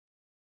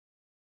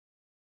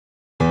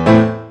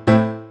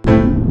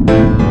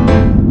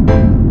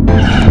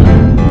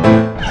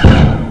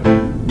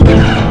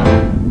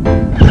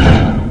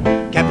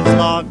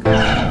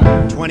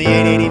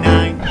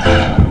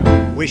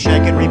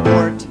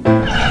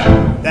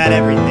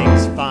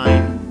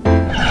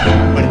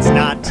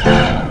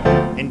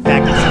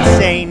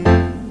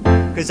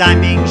I'm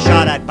being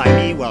shot at by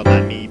me. Well,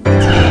 not me, but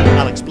it's me.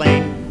 I'll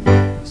explain.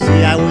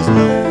 See, I was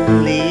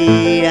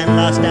lonely and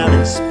lost out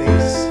in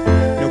space.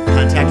 No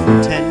contact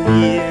for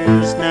 10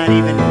 years, not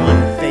even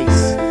one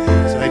face.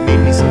 So I made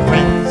me some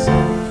friends,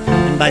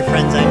 and by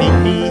friends I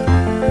mean me.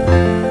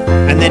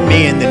 And then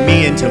me,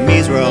 until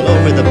me's were all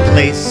over the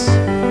place.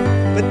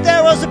 But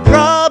there was a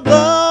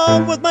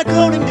problem with my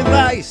cloning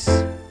device.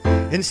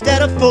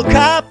 Instead of full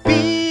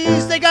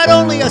copies, they got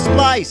only a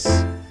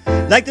splice.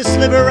 Like the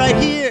sliver right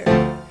here,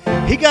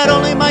 he got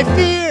only my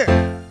fear.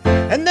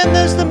 And then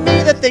there's the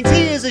me that thinks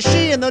he is a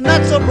she in the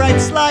not so bright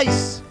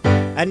slice.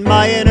 And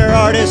my inner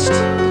artist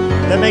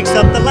that makes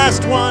up the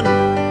last one,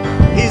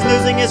 he's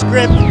losing his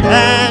grip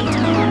and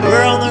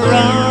we're on the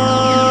run.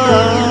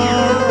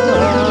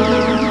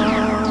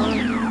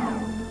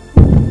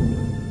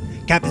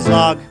 Captain's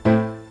log,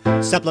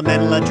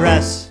 supplemental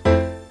address.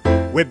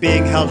 We're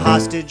being held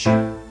hostage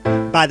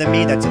by the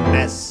me that's a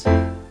mess.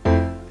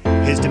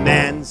 His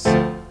demands,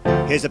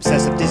 his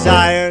obsessive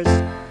desires.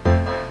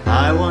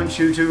 I want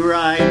you to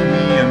write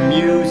me a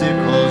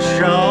musical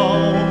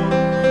show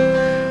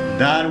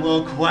that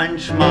will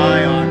quench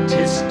my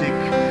artistic,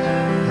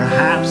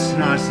 perhaps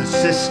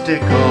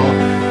narcissistic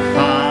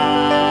fire.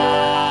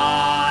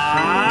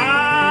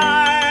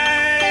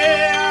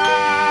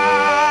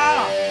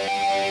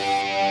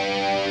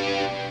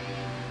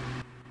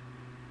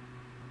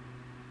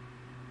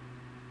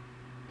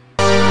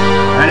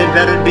 And it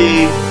better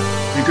be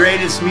the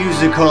greatest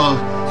musical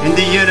in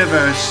the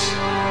universe,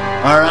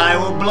 or I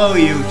will blow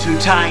you to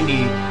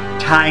tiny,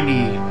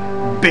 tiny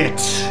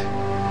bits.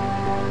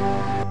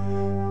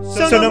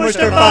 So no more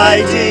star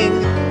fighting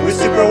with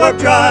super warp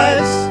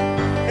drives.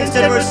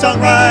 Instead we're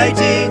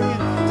songwriting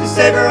to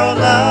save our own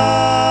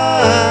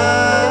lives.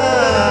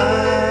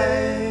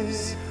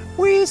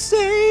 We're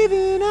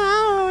saving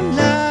our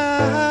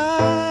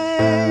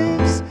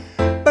lives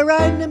by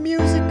writing a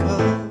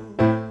musical,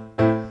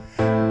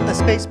 a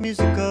space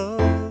musical.